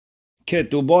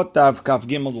Ketubot Tav Kaf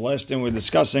Gimel. The last thing we're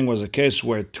discussing was a case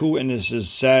where two witnesses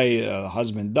say the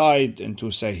husband died, and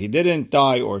two say he didn't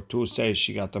die, or two say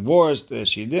she got divorced,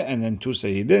 she did, and then two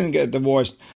say he didn't get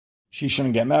divorced. She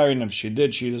shouldn't get married, and if she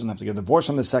did, she doesn't have to get divorced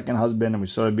from the second husband. And we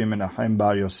saw Rabbi Menachem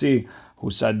Bar Yossi,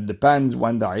 who said it depends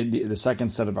when the second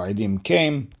set of Aidim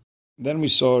came. Then we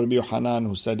saw Rabbi Yohanan,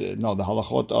 who said, no, the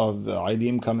halachot of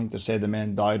Aidim coming to say the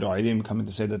man died, or Aidim coming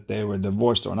to say that they were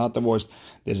divorced or not divorced.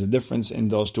 There's a difference in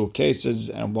those two cases,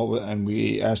 and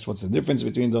we asked what's the difference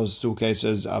between those two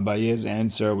cases. Abaye's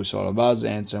answer, we saw Rabba's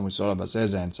answer, and we saw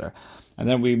Rabba's answer. And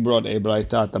then we brought a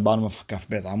braita at the bottom of Kaf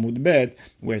Bet Amud Bet,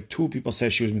 where two people say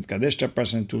she was mitkadesh to a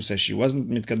person, two say she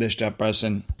wasn't mitkadesh to a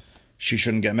person. She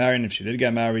shouldn't get married, and if she did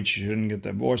get married, she shouldn't get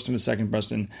divorced from the second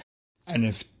person. And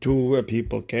if two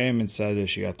people came and said that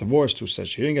she got divorced, who said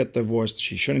she didn't get divorced,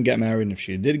 she shouldn't get married. And if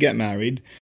she did get married,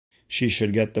 she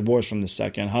should get divorced from the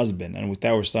second husband. And with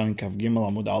that, we're starting Kaf Gimel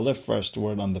Amud Aleph, first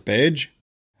word on the page.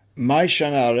 Why is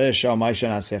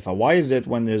it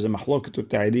when there's a mahloket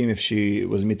ta'adim if she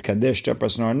was mitkadesh to a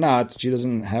person or not, she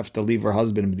doesn't have to leave her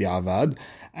husband b'di'avad?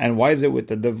 And why is it with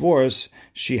the divorce,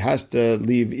 she has to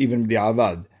leave even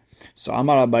b'di'avad? So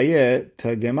Amar Abaye,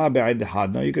 Tergema be'aid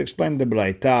dehad. Now you can explain the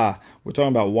braita. We're talking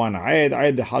about one aid.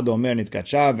 Aid dehad omer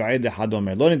nitkadsha, ve'aid dehad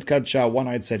omer lo nitkadsha. One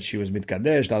aid said she was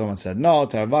mitkadesh, the other one said no.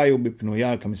 Tarvayu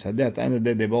b'pnuya kamisadeh. At the end of the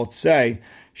day, they both say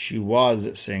she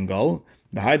was single.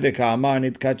 So the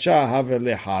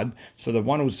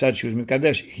one who said she was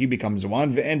mitkadesh, he becomes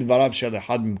one. And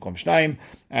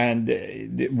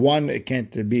one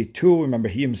can't be two. Remember,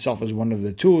 he himself is one of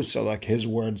the two. So like his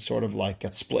word sort of like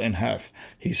gets split in half.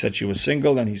 He said she was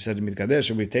single, and he said mitkadesh.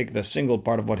 So we take the single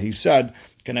part of what he said,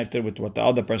 connected with what the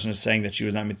other person is saying that she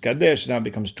was not mitkadesh. So now it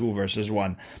becomes two versus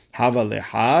one. Hava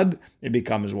lehad, it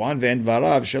becomes one. Ve'en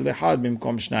varav shelehad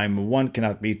bimkom shnayim. One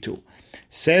cannot be two.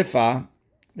 Sefa.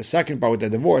 The second part with the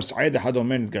divorce, one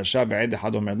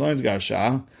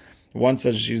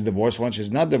says she's divorced, one she's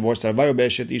not divorced. They're both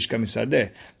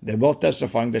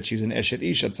testifying that she's an eshet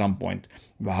ish at some point.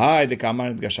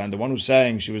 The one who's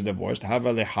saying she was divorced,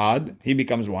 he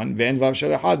becomes one,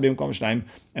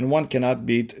 and one cannot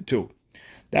beat two.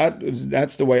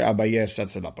 That's the way Abaye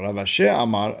sets it up. Rav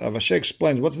Ashi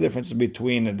explains what's the difference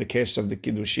between the case of the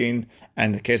Kiddushin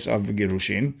and the case of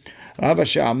Girushin. Rav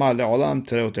Ashi Amar le'olam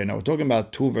tereotei. Now we're talking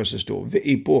about 2 versus 2.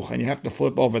 Ve'ipuch, and you have to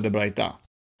flip over the braita.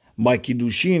 By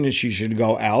Kiddushin, she should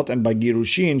go out, and by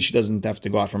Girushin, she doesn't have to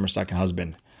go out from her second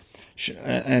husband.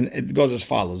 And it goes as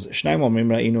follows.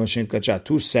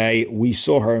 Two say, we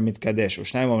saw her mitkadesh.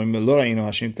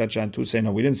 And two say,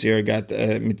 no, we didn't see her get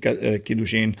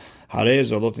kiddushin.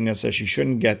 She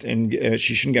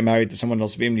shouldn't get married to someone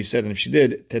else. He said, and if she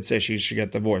did, Ted say she should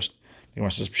get divorced. The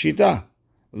Gemara says, Pshita.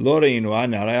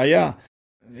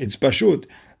 It's pashut.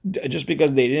 Just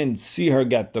because they didn't see her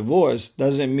get divorced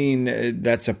doesn't mean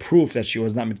that's a proof that she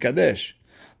was not mitkadesh.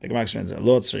 The Gemara explains,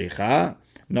 lo tzricha.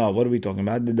 No, what are we talking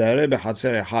about?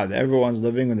 Everyone's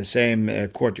living in the same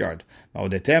courtyard. I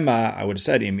would have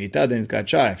said,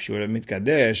 if she would have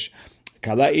mitkadesh,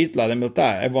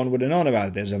 everyone would have known about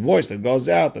it. There's a voice that goes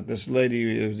out that this lady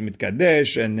is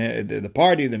mitkadesh, and the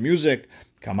party, the music.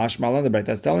 Kamash Malan, the Braita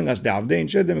is telling us there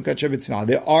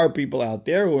are people out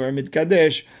there who are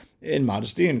mitkadesh in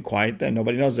modesty and quiet, and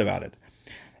nobody knows about it.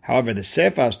 However, the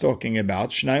Sefer is talking about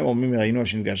two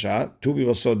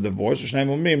people saw divorce,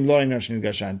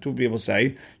 and two people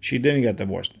say she didn't get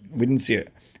divorced. We didn't see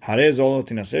it.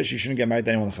 She shouldn't get married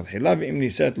to anyone. If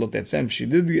she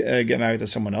did get married to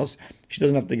someone else, she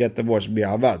doesn't have to get divorced. What's the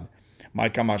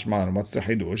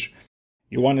chidush?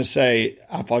 You want to say,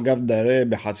 you want to tell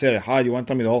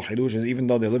me the whole chidush is even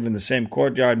though they live in the same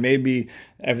courtyard, maybe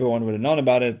everyone would have known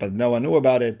about it, but no one knew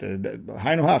about it.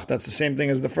 That's the same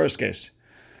thing as the first case.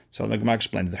 So the Gemara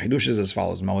explains, the chidush is as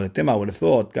follows. I would have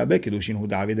thought,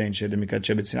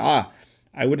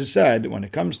 I would have said, when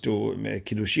it comes to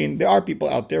kiddushin, there are people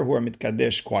out there who are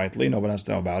mitkadesh quietly, nobody has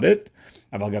to know about it.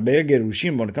 When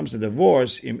it comes to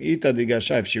divorce,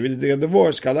 if she really did get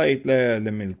divorced,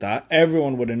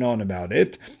 everyone would have known about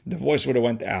it. Divorce would have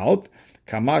went out.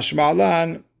 Kamash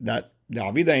ma'alan, that there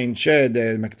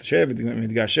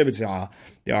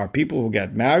are people who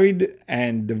get married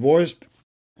and divorced,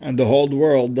 and the whole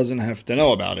world doesn't have to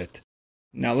know about it.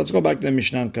 Now let's go back to the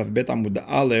Mishnah Kaf Bet Amud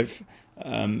Aleph,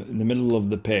 in the middle of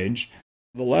the page.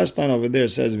 The last line over there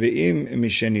says, "Ve'im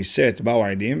misheniset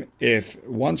ba'aidim." If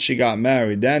once she got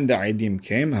married, then the aidim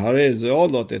came.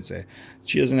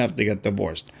 She doesn't have to get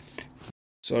divorced.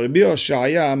 So Rabbi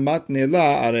Yoshaya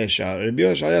matnela aresha. Rabbi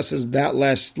Yoshaya says that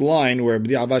last line where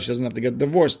B'di Avash doesn't have to get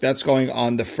divorced, that's going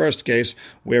on the first case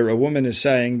where a woman is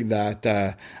saying that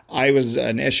I was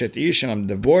an Eshet Ish and I'm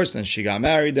divorced, and she got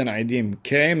married, and Aidim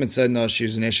came and said no,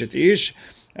 she's an Eshet Ish,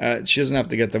 she doesn't have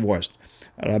to get divorced.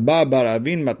 Rabba bar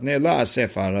Avin matnela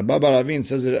asefa. Rabba bar Avin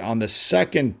says it on the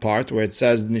second part where it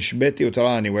says Nishbeti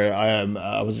utarani, where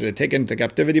I was taken into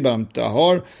captivity, but I'm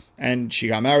tahor, and she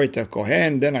got married to a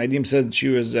Kohen. Then Aidim said she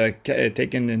was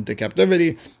taken into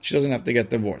captivity. She doesn't have to get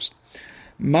divorced.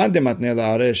 Rabbi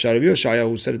Yoshaya,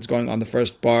 who said it's going on the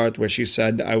first part where she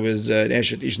said I was an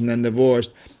Eshet Ish and then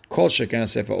divorced. Kol Shekan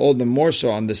Asefa, all the more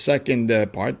so on the second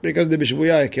part, because the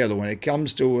Bishvuya Ekelu, when it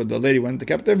comes to the lady went into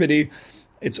captivity,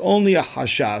 it's only a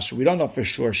hashash. We don't know for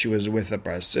sure she was with a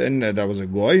person that was a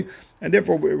goy, and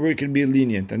therefore we could be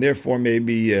lenient, and therefore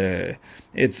maybe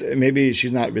maybe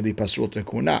she's not really pasul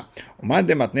tekuna.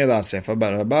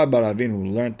 But Rabba bar Avin, who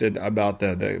learned it about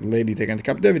the lady taken into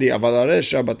captivity,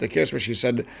 but the case where she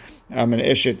said I'm an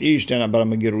eshet ish, then but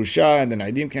I'm a gerusha, and then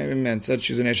Aidim came in and said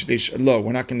she's an eshet ish. Look,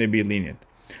 we're not going to be lenient.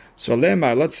 So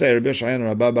let's say Rabbi Yoshaya and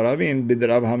Rabba bar Avin bid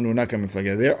Rav Hamnuna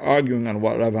kamiflaga. They're arguing on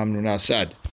what Rav Hamnuna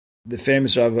said. The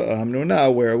famous Rav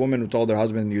Hamnuna, where a woman who told her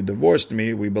husband, you divorced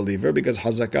me, we believe her, because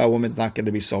Hazakah, a woman's not going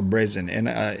to be so brazen. She's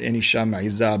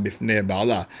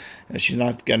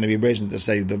not going to be brazen to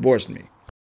say, you divorced me.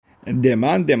 And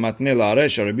Rabbi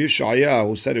Yoshaya,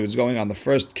 who said it was going on the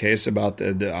first case about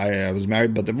I was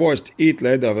married but divorced, he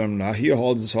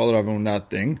holds this whole Rav Hamnuna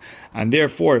thing, and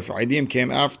therefore, if Aidim came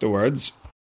afterwards,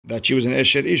 that she was an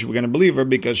Eshet Ish, we're going to believe her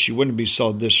because she wouldn't be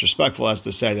so disrespectful as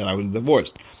to say that I was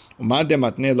divorced. And Rabba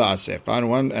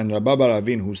bar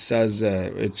Avin, who says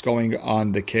it's going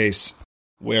on the case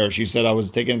where she said I was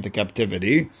taken into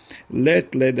captivity, he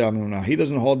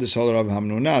doesn't hold this whole Rav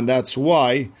Hamnuna, and that's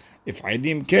why if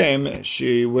Aidim came,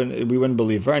 we wouldn't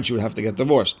believe her, and she would have to get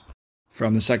divorced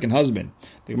from the second husband.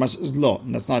 The Gemara says, no,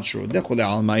 that's not true.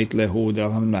 Everyone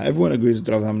agrees with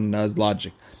Rav Hamnuna's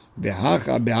logic. Here, the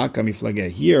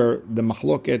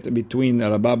machloket between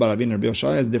Rabba bar Avin and Rabbi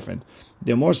Yoshaya is different.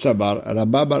 The more sabar,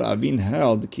 Rabba bar Avin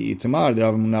held ki itmar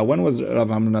Rav Hamnuna. When was Rav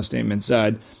Hamnuna's statement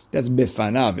said? That's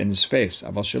befanav, in his face.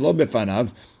 Aval shelo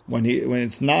befanav, when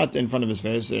it's not in front of his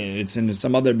face, it's in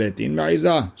some other betin.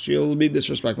 Ma'izah, she'll be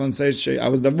disrespectful and say I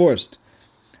was divorced.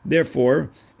 Therefore,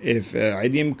 if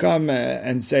Aidim come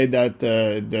and say that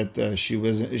she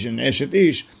was an Eshet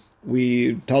Ish,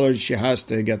 we tell her she has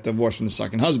to get divorced from the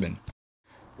second husband.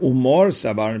 Umor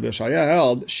Sabar Rabbi Yoshaya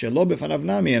held shelo befanav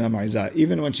nami and amaiza.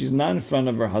 Even when she's not in front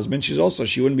of her husband, she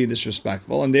wouldn't be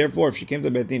disrespectful, and therefore, if she came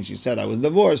to Beit Din, she said I was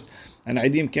divorced, and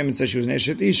Aidim came and said she was an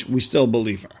Eshet Ish, we still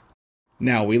believe her.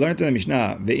 Now we learned in the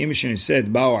Mishnah ve'im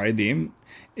said Bao Aidim,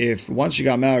 if once she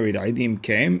got married, Aidim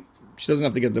came, she doesn't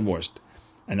have to get divorced.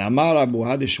 And Amar Abu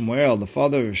Hadi Shmuel, the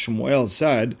father of Shmuel,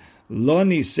 said, Lo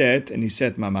niset, and he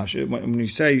said mamash. When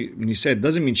he said,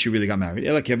 doesn't mean she really got married.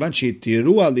 Ela kevan she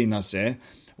tirua li naseh.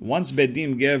 Once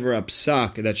Bedim gave her a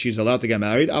psak that she's allowed to get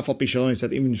married, Afal Pishaloni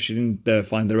said even if she didn't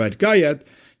find the right guy yet,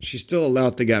 she's still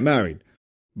allowed to get married.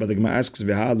 But the Gemara asks,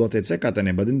 Veha lo tetzeh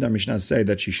katane. But didn't the Mishnah say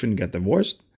that she shouldn't get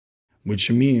divorced, which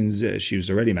means she was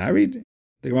already married?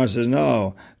 The Gemara says,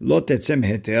 no, lo tetzem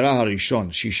hetera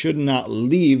harishon. She should not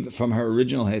leave from her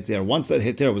original heter. Once that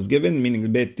heter was given, meaning the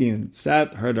Beit Din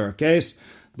sat, heard her case,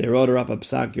 they wrote her up a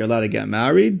psak, you're allowed to get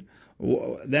married.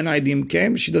 Then Aidim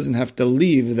came, she doesn't have to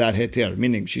leave that heter,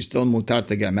 meaning she's still mutar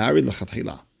to get married,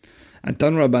 l'chatchila. And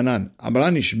Tanur Abanan,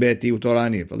 Abranish beti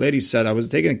utorani. The lady said, I was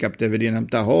taken in captivity and I'm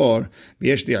tahor,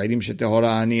 v'yeshli Aidim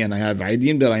shetehorani, and I have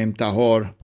Aidim that I am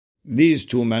tahor. These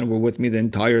two men were with me the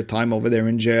entire time over there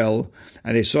in jail,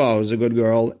 and they saw I was a good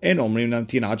girl. We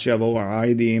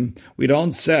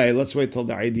don't say, let's wait till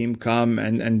the Aidim come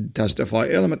and testify.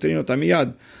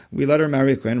 We let her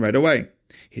marry a Kohen right away.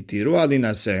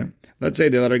 Let's say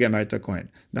they let her get married to a Kohen.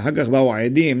 Then the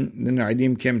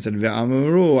Aidim came and said,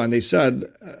 and they said,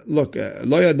 look,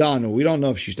 lo yadanu, we don't know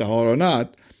if she's tahor or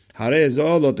not.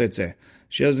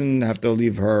 She doesn't have to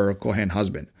leave her Kohen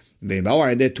husband. But if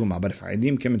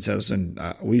Aidim came and said, listen,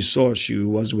 we saw she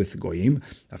was with Goyim,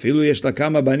 even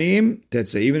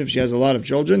if she has a lot of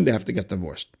children, they have to get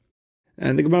divorced.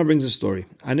 And the Gemara brings a story.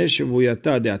 There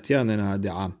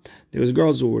was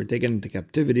girls who were taken into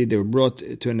captivity. They were brought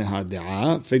to Nehar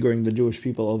De'ah, figuring the Jewish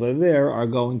people over there are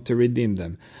going to redeem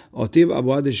them. So the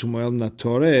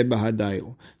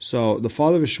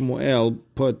father of Shmuel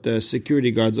put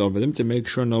security guards over them to make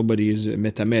sure nobody is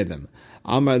metameh them.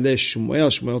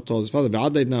 Shmuel told his father,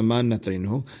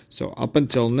 so up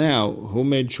until now, who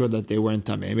made sure that they weren't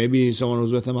tameh? Maybe someone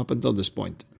was with them up until this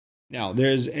point. Now,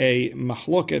 there's a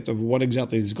mahloket of what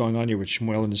exactly is going on here with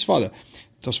Shmuel and his father.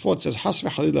 Tosfot says, Has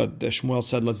v'chalila, Shmuel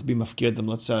said, let's be mafkir them,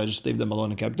 let's just leave them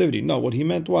alone in captivity. No, what he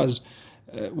meant was,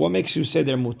 what makes you say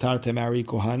they're mutar to marry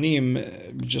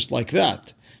kohanim just like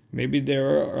that? Maybe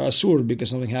they're asur because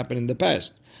something happened in the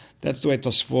past. That's the way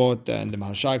Tosfot and the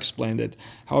Maharsha explained it.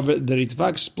 However, the Ritva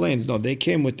explains, no, they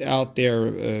came without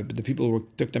the people who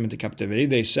took them into captivity.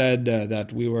 They said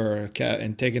that we were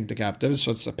taken to captive,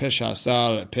 so it's a pesha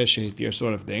asar, a pesha hitir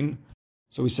sort of thing.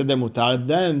 So we said they're mutar.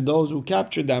 Then those who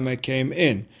captured them came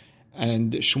in.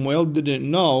 And Shmuel didn't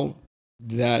know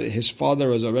that his father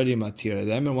was already matir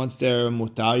them, and once they're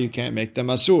mutar, you can't make them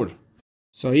asur.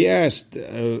 So he asked,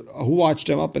 who watched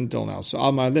him up until now? So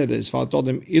Amar Led, his father told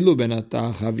him, Ilu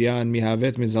benata chavyan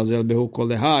mihavet mizazel behu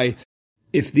kolehai.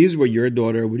 If these were your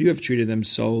daughter, would you have treated them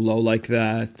so low like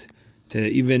that, to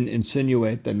even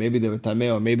insinuate that maybe they were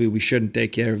tameh, or maybe we shouldn't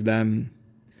take care of them?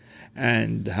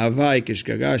 And Havai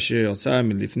kishgagash yotzah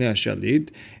milifnei shalit.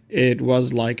 It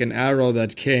was like an arrow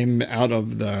that came out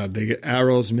of the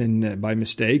arrowsman by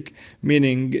mistake,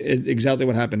 meaning exactly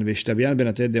what happened. Vishtabian ben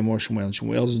Ated demor Shmuel.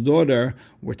 Shmuel's daughter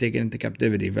were taken into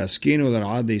captivity. Vaskinu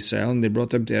l'ra'ad Yisrael, and they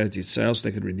brought them to Eretz Yisrael so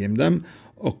they could redeem them.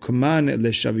 Okman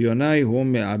leshavionai hu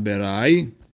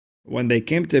me'aberai. When they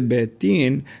came to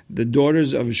Betin, the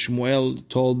daughters of Shmuel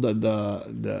told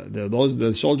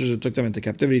the soldiers who took them into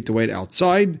captivity to wait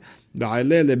outside.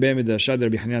 Then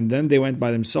they went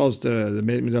by themselves to the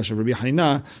Beit Midrash of Rabbi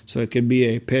Hanina, so it could be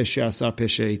a pesha asar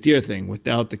pesha itir thing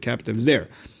without the captives there.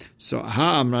 So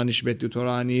ha'amra nishbetu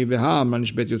torani v'ha'amra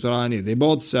nishbetu torani. They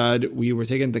both said we were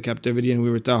taken to captivity and we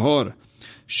were tahor.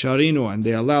 Sharinu, and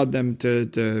they allowed them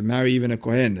to marry even a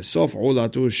kohen. Sof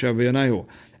ulatu shavyonahu.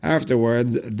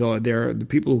 Afterwards, the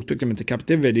people who took them into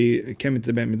captivity came into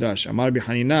the Beit Midrash. Amar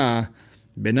Hanina.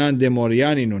 Benan de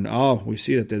Morianinun. Oh, we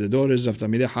see that they're the daughters of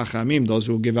Tamidei Hachamim, those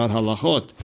who give out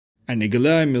halachot. And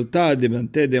Igla Milta de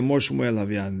Bante de Mor Shmuel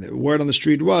Havian. The word on the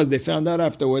street was they found out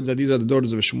afterwards that these are the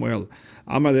daughters of Shmuel.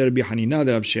 Amar de Rabbi Hanina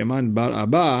de Rav Sheman bar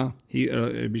Abba.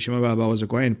 Rabbi Sheman bar Abba was a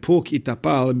kohen. Puk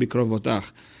itapal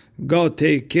bikrovotach. Go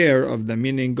take care of them,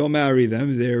 meaning go marry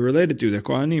them. They're related to the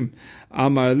kohanim.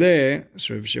 Amar le.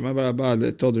 So Rabbi Sheman bar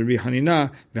Abba told Rabbi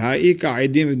Hanina v'ha'ika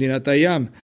aidim v'dinatayam.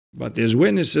 But there's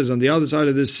witnesses on the other side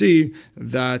of the sea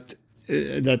that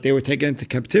they were taken into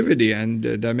captivity, and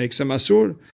that makes them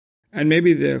asur. And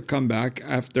maybe they'll come back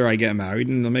after I get married,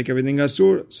 and they'll make everything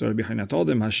asur. So Rabbi Hanina told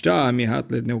them, Hashta mihat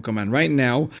letneu kaman. Right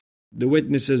now, the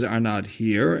witnesses are not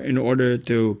here in order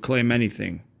to claim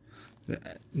anything.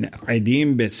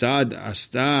 Aidim besad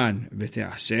astan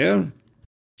v'te'aser.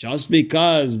 Just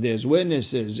because there's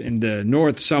witnesses in the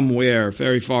north somewhere,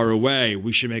 very far away,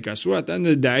 we should make asur. At the end of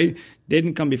the day, they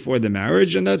didn't come before the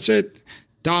marriage, and that's it.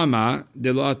 Tama,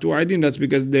 de lo atu aidim, that's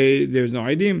because there's no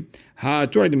aidim. Ha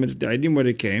atu aidim, if the aidim where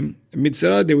they came,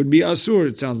 mitzvah, they would be asur,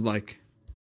 it sounds like.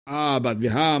 But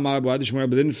viha amar b'ad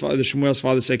Shmuel, but didn't Shmuel's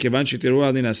father say, Kevan shetiru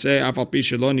al ninaseh, af al pi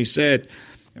shelo niseh.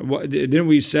 Didn't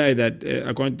we say that,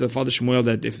 according to the father Shmuel,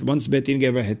 that if once Betin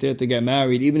gave her heter to get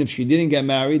married, even if she didn't get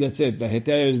married, that's it. The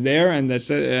heter is there, and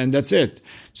that's it.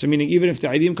 So meaning, even if the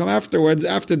aidim come afterwards,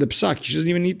 after the psak, she doesn't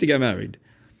even need to get married.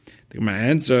 The Gemara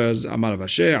answers, Amar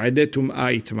Vashe, Aidetum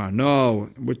Aitmar. No,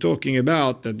 we're talking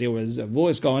about that there was a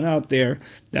voice going out there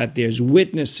that there's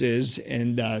witnesses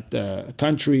in that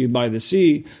country by the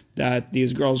sea that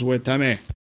these girls were tameh.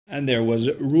 And there was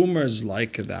rumors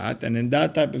like that. And in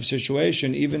that type of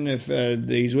situation, even if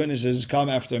these witnesses come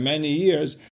after many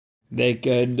years, they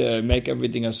could make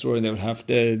everything asur and they would have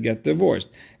to get divorced.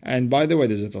 And by the way,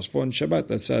 there's a Tosfot in Shabbat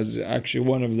that says actually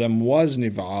one of them was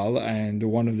Nival, and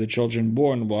one of the children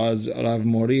born was Rav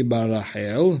Mori bar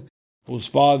Rachel, whose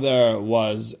father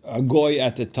was a goy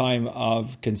at the time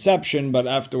of conception, but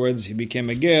afterwards he became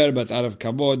a ger, but out of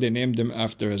kabod they named him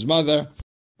after his mother.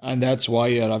 And that's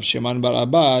why Rav Sheman bar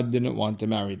Abba didn't want to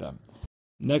marry them.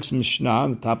 Next Mishnah,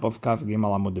 on the top of Kaf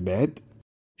Gimel Amud Bet.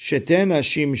 Sheten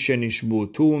Hashim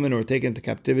Shenishbu. Two women were taken into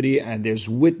captivity, and there's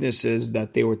witnesses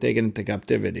that they were taken into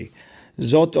captivity.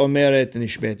 Zot Omeret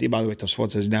Nishbeti. By the way, Tosfot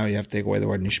says now you have to take away the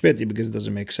word Nishbeti because it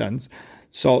doesn't make sense.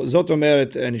 So Zot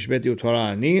Omeret Nishbeti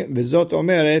Utorah Ani. V'Zot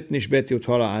Omeret Nishbeti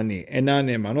Utorah Ani. Enan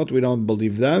Emanot. We don't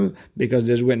believe them because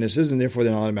there's witnesses, and therefore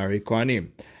they're not allowed to marry Kohanim.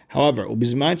 However,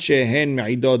 ubizman shehen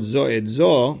me'idot zo et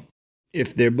zo,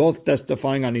 if they're both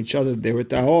testifying on each other, they were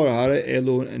tahor, hare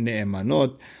elu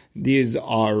ne'emanot. These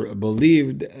are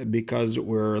believed because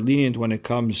we're lenient when it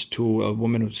comes to a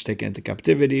woman who's taken into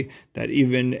captivity, that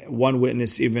even one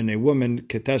witness, even a woman,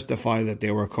 could testify that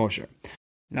they were kosher.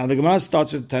 Now, the Gemara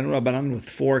starts with Tanur Rabbanan with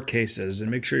 4 cases,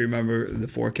 and make sure you remember the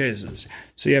 4 cases.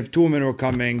 So you have 2 women who were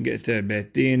coming to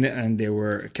Beit Din, and they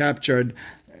were captured.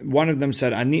 one of them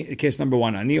said, case number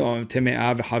one, I am tameh,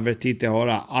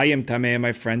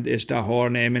 my friend is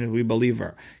tahor, ne'emen, we believe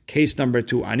her. Case number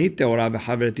two, I am tahor,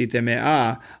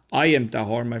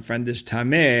 my friend is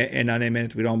tameh, and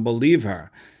ne'emen, we don't believe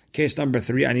her. Case number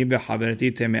three, me and my friend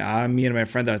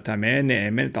are tameh,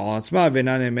 ne'emen al atzma,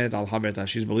 ve'na ne'emen al haverta.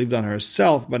 She's believed on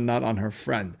herself, but not on her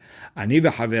friend.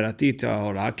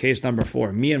 Case number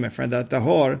four, me and my friend are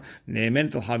tahor,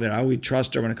 ne'emen al havera. We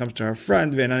trust her when it comes to her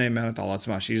friend, ve'na ne'emen al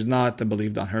atzma. She's not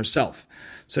believed on herself.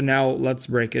 So now let's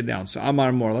break it down. So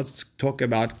Amar Mor, let's talk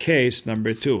about case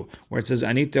number two, where it says,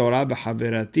 Ani teora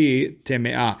b'haverati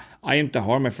teme'ah. I am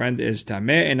tahor, my friend is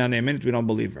tameh, and anemen, we don't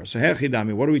believe her. So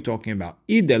Hechidami, what are we talking about?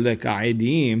 If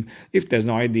there's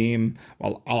no aidim,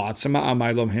 well, al atzma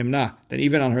amaylom himna, then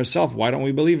even on herself, why don't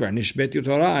we believe her? Nishbeti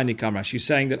Torah ani kamra. She's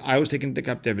saying that I was taken into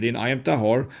captivity and I am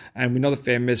tahor, and we know the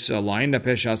famous line, the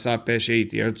peshasa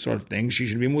pesheitir sort of thing, she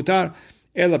should be mutar.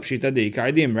 Rather, you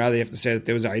have to say that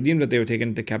there was aidim that they were taken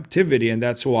into captivity, and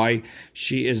that's why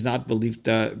she is not believed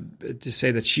to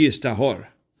say that she is tahor.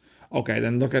 Okay,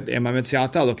 then look at Ema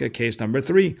Metziata, look at case number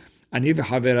three. Me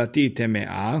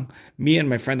and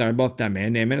my friend are both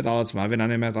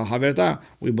tameh.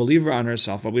 We believe her on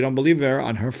herself, but we don't believe her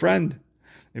on her friend.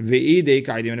 And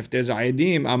if there's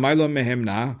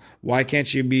aidim, why can't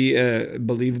she be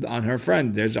believed on her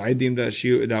friend? There's aidim that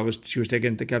she was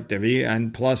taken into captivity,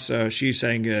 and plus she's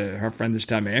saying her friend is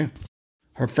tameh.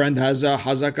 Her friend has a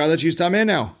hazakah that she's tameh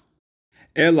now.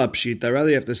 Ela pshita, rather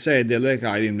you have to say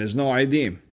aidim. There's no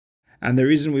aidim. And the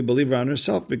reason we believe her on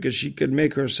herself, because she could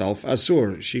make herself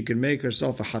asur. She could make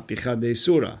herself a haticha de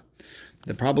surah.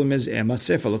 The problem is, Ema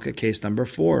Sefa, look at case number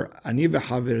four. Ani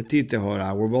v'haverti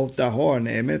tehora. We're both tahor,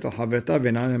 ne'emet al haverta,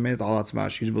 v'nan emet al atzma.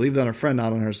 She's believed on her friend,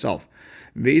 not on herself.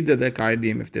 V'ida dek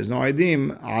aidim. If there's no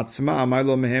aidim, atzma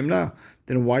amaylo mehemna,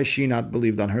 then why is she not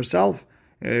believed on herself?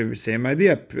 Same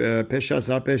idea. Pesha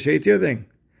sar pesheitir thing.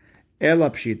 Ela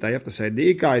pshita. You have to say,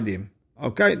 de'ik aidim.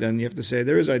 Okay, then you have to say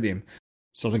there is aidim.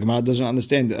 So the Gemara doesn't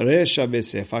understand. Resha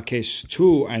v'sefa, case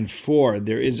 2 and 4,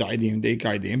 there is aidim, deik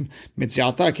aidim.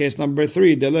 Mitziata, case number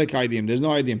 3, delek aidim, there's no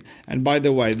aidim. And by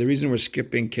the way, the reason we're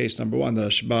skipping case number 1, the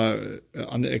Shba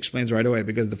explains right away,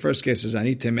 because the first case is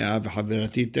ani teme'ah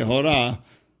v'haverati tehora.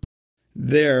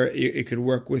 There, it could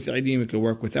work with aidim, it could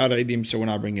work without aidim, so we're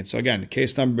not bringing it. So again,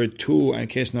 case number 2 and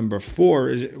case number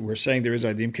 4, we're saying there is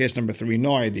aidim. Case number 3,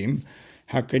 no aidim.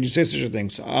 How could you say such a thing?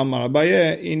 So Amar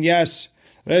Abaye, in yes.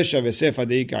 Resha v'sefa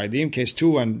deik aidim. Case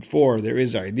 2 and 4, there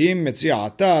is aidim.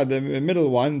 Metziata, the middle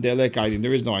one, delek aidim.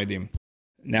 There is no aidim.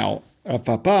 Now, Rav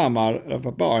Papa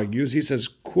argues. He says,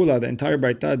 "Kula, the entire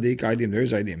Braita deik aidim. There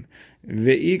is aidim.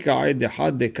 Ve'ika aid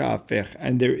dehad dekafech,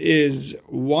 and there is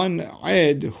one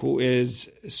aid who is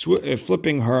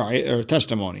flipping her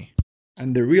testimony."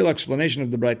 And the real explanation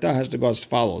of the Braita has to go as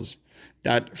follows: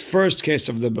 that first case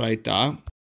of the Braita.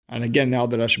 And again, now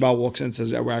the Rashba walks in and says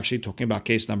that we're actually talking about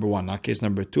case number 1, not case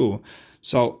number 2.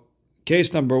 So,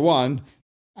 case number 1,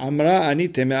 Amra ani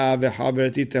teme'ah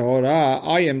v'haverati tehora.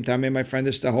 I am tameh, my friend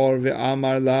is tahor.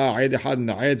 Ve'amar la aid had.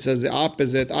 Aid says the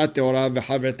opposite. At tehora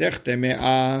v'havertech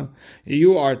teme'ah.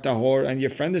 You are tahor and your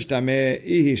friend is tameh.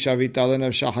 Ihi shavita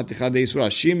lenavsha haticha de'isura.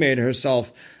 She made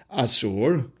herself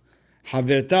asur.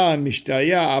 Haverta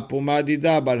mishtaya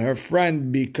apumadida, but her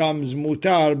friend becomes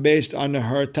mutar based on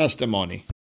her testimony.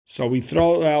 So we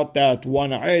throw out that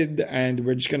one aid, and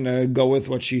we're just going to go with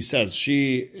what she says.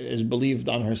 She is believed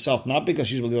on herself, not because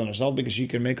she's believed on herself, because she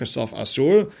can make herself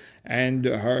asur, and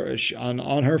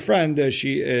on her friend,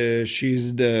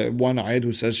 she's the one aid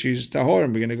who says she's tahor,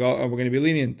 and we're going to be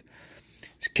lenient.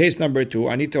 Case number 2,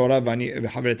 Ani tehora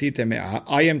v'haverati teme'ah.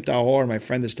 I am tahor, my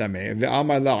friend is tameh.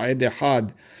 Ve'amar la aid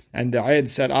echad, and the aid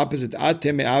said opposite. At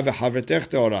teme'ah v'havertech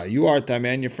tehora. You are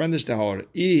tameh, and your friend is tahor.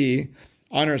 Ihi,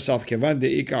 on herself, kevan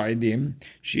de'ika aidim,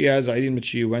 she has aidim that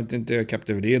she went into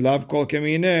captivity. Lav kol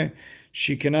kemine,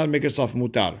 she cannot make herself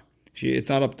mutar. It's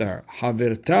not up to her.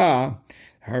 Haverta,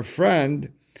 her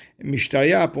friend,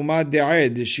 mishtaya pumad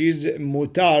de'aid, she's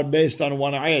mutar based on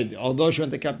one aid. Although she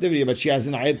went to captivity, but she has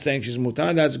an aid saying she's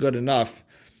mutar, that's good enough.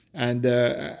 And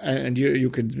you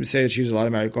could say that she's allowed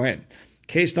to marry Kohen.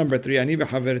 Case number 3, ani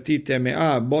v'haverti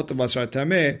teme'ah, both of us are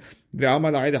tameh.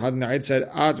 Ve'amad aid had an aid said,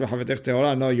 at v'havertech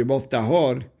tehora, no, you're both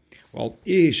tahor. Well,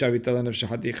 she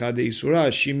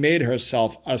made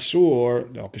herself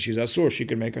asur, because she's asur, she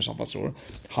can make herself asur.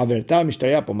 Her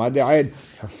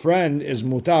friend is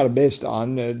mutar based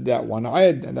on that one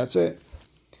aid, and that's it.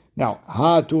 Now,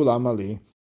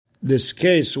 this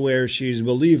case where she's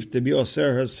believed to be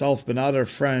osir herself, but not her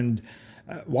friend,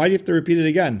 why do you have to repeat it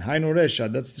again?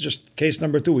 That's just case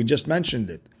number 2. We just mentioned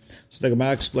it. So the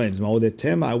Gemara explains,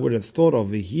 I would have thought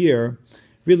over here,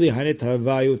 Really, they're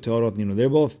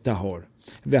both tahor.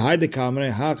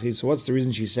 So what's the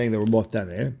reason she's saying that we're both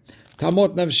tameh?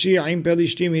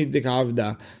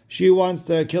 She wants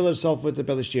to kill herself with the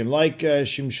Pelishtim. Like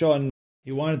Shimshon,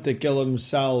 he wanted to kill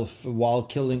himself while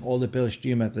killing all the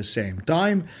Pelishtim at the same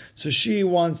time. So she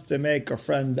wants to make a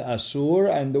friend Asur,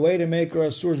 and the way to make her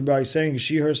Asur is by saying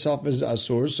she herself is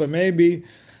Asur. So maybe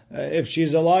if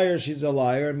she's a liar, she's a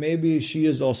liar. Maybe she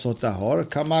is also tahor.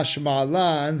 Kamash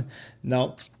ma'alan.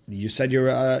 No, you said you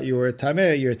were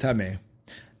tameh. You're tameh.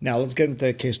 Now let's get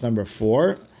into case number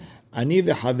 4. Ani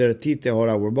v'haverti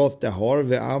tehora. We're both tehor.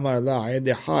 Ve'amar la ayed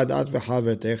echad at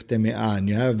v'havertech teme'an.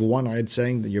 You have one ayed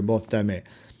saying that you're both tameh.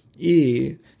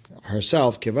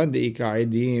 Herself, kevan de'ika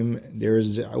aidim.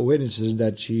 There's witnesses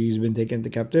that she's been taken into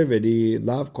captivity.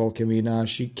 Lav kol kemina.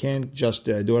 She can't just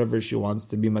do whatever she wants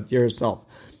to be matir herself.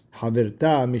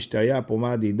 Haverta mishtaya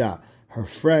pomadida. Her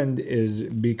friend is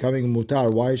becoming mutar.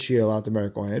 Why is she allowed to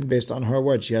marry Kohen? Based on her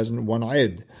word, she hasn't one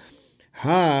ayed.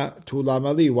 Ha tu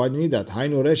lamali. Why do you need that?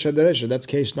 Hainu resha deresha. That's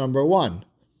case number 1.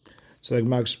 So the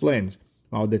Gemara explains.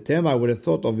 I would have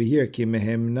thought over here, ki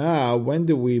mehemna. When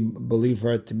do we believe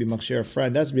her to be makshir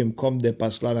friend? That's bimkom de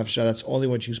pasla nafsha. That's only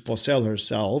when she's posel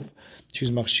herself.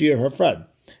 She's makshir her friend.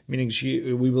 Meaning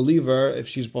we believe her if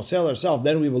she's posel herself.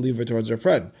 Then we believe her towards her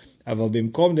friend. Aval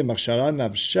bimkom de makshara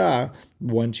nafsha.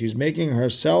 When she's making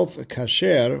herself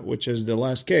kasher, which is the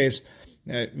last case,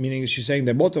 meaning she's saying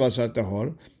that both of us are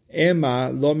tahor.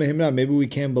 Emma lo mehimna. Maybe we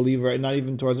can't believe her, not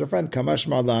even towards her friend. Kamash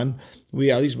malan.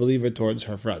 We at least believe her towards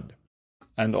her friend.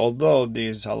 And although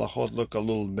these halachot look a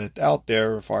little bit out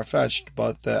there, far-fetched,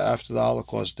 but after the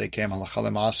Holocaust they came halacha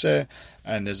l'maaseh,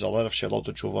 and there's a lot of shelot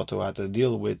teshuvot who had to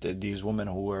deal with these women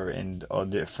who were in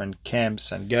different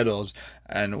camps and ghettos,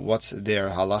 and what's their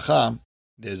halacha.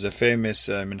 There's a famous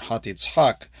Minchat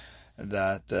Yitzhak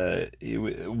that they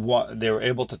were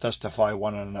able to testify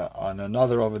one on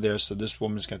another over there. So this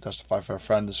woman's going to testify for a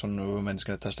friend, this woman's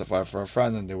going to testify for a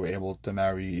friend, and they were able to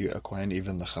marry a Kohen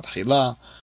even l'chatchila.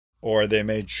 Or they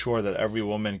made sure that every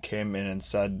woman came in and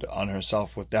said on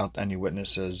herself without any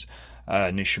witnesses,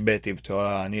 Nishbeti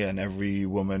b'Torah ani, and every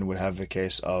woman would have a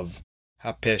case of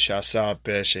hapesh asa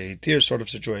hapesh hitir sort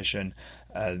of situation.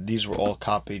 These were all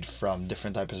copied from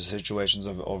different types of situations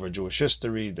over Jewish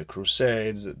history, the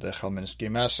Crusades, the Chmielnicki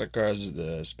massacres,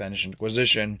 the Spanish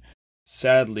Inquisition.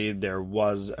 Sadly, there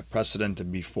was a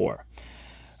precedent before.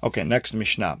 Okay, next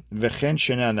Mishnah. V'chen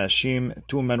shena nashim,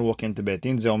 2 men walk into Beit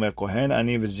Din, ze omer kohen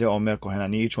ani v'ze omer kohen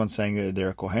ani. Each one saying that they're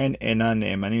a kohen. Enan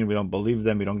ne'emanin, we don't believe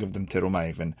them, we don't give them teruma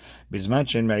even. Bizman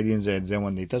shen me'edin ze et ze,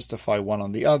 when they testify one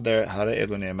on the other, hare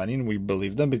elu ne'emanin, we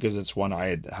believe them because it's one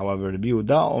ayed. However, Rabbi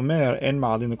Yehuda omer en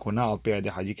ma'alin kuna al pi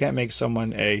adihad. You can't make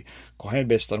someone a kohen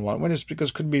based on one witness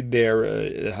because could be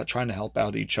they're trying to help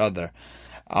out each other.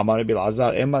 Amar Rabbi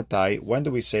Elazar ematai. When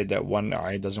do we say that one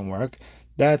ayed doesn't work?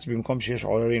 That's bimkom sheyesh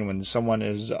orarin, when someone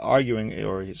is arguing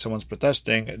or someone's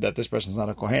protesting that this person is not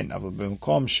a kohen.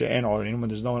 Bimkom she'en orarin, when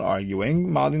there's no one arguing,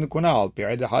 ma'alin kunal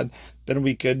pi'edahad, then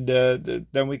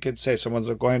we could say someone's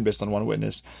a kohen based on one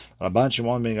witness. Rabban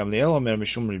Shimon ben Gamliel omer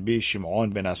mishum Rabbi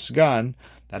Shimon ben Asgan,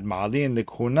 that ma'alin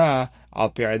likuna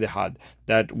al pi'edahad,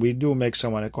 that we do make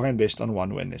someone a kohen based on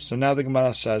one witness. So now the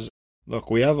Gemara says,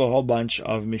 look, we have a whole bunch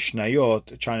of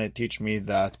Mishnayot trying to teach me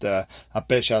that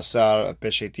Hapesh Asar,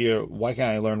 Hapesh Hitir, why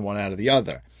can't I learn one out of the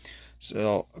other?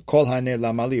 So, Kol Haneh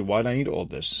Lamali, why do I need all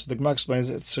this? So the Gemara explains,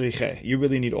 it's Tzriche, you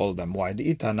really need all of them. Why?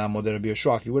 The Itana Moder Rabbi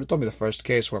Yoshua, if you would have told me the first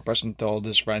case where a person told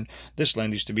his friend, this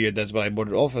land used to be your dad's, but I bought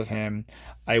it off of him,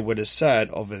 I would have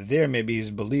said, over there maybe he's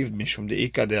believed Mishum de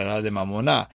Ika de Ra de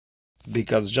Mamona.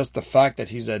 Because just the fact that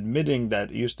he's admitting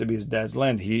that it used to be his dad's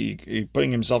land, he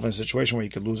putting himself in a situation where he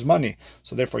could lose money.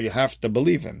 So therefore you have to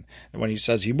believe him when he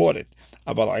says he bought it.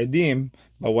 But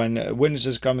when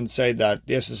witnesses come and say that,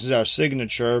 yes, this is our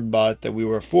signature, but we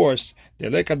were forced,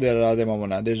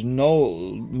 there's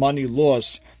no money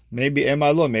loss. Maybe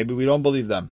maybe we don't believe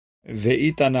them. And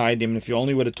if you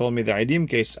only would have told me the Aidim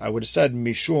case, I would have said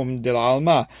Mishum del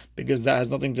Alma, because that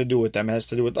has nothing to do with them, it has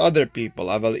to do with other people.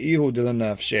 Aval Ihu del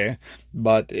Nafshe,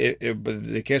 but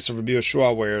the case of Rabbi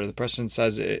Yoshua, where the person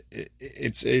says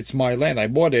it's my land, I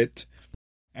bought it,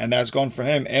 and that's gone for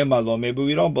him. Emalo, maybe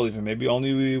we don't believe him, maybe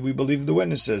only we believe the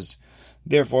witnesses.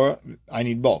 Therefore, I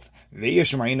need both. And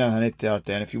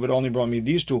if you would only brought me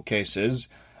these 2 cases,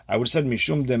 I would have said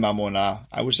Mishum de Mamona.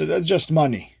 I would have said that's just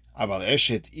money. About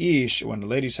Eshet Ish, when the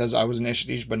lady says I was an Eshet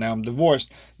Ish but now I'm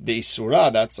divorced, the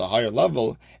Isura, that's a higher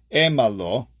level.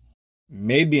 Emalo,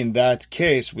 maybe in that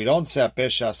case we don't say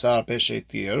Pesha Asar Pesha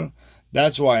Tir.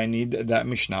 That's why I need that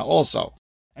Mishnah also.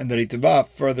 And the Ritva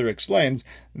further explains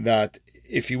that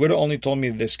if you would have only told me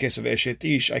this case of Eshet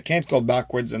Ish, I can't go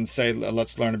backwards and say,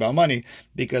 let's learn about money,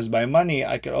 because by money,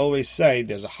 I could always say,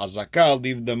 there's a hazakah,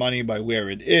 leave the money by where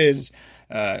it is,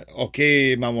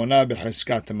 okay, mamona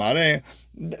b'cheskat tamare.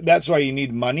 That's why you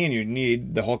need money, and you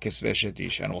need the whole case of Eshet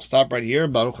Ish. And we'll stop right here.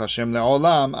 Baruch Hashem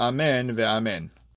le'olam. Amen ve'amen.